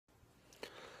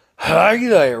Hey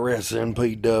there,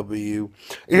 Snpw.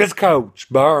 It's Coach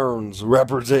Burns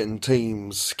representing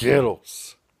Team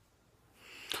Skittles.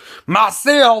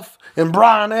 Myself and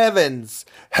Brian Evans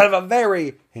have a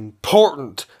very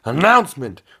important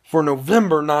announcement for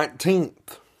November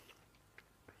 19th.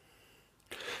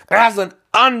 As an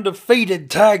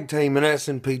undefeated tag team in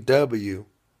Snpw,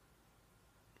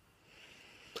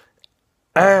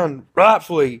 and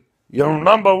rightfully your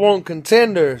number one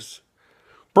contenders,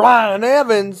 Brian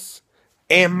Evans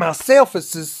and myself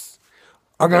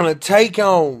are going to take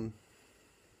on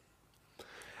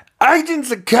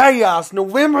Agents of Chaos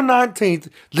November 19th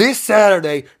this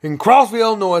Saturday in Crossville,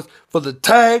 Illinois for the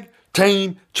Tag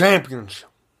Team Championship.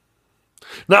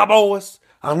 Now, boys,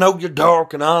 I know you're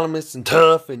dark and anonymous and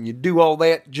tough and you do all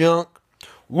that junk.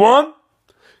 One,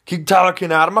 keep Tyler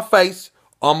Ken out of my face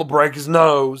or I'm going to break his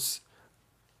nose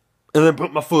and then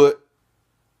put my foot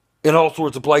in all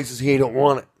sorts of places he don't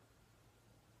want it.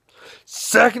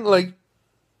 Secondly,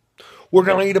 we're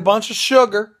going to eat a bunch of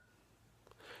sugar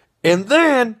and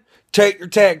then take your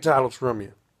tag titles from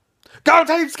you. Go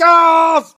Team Skulls!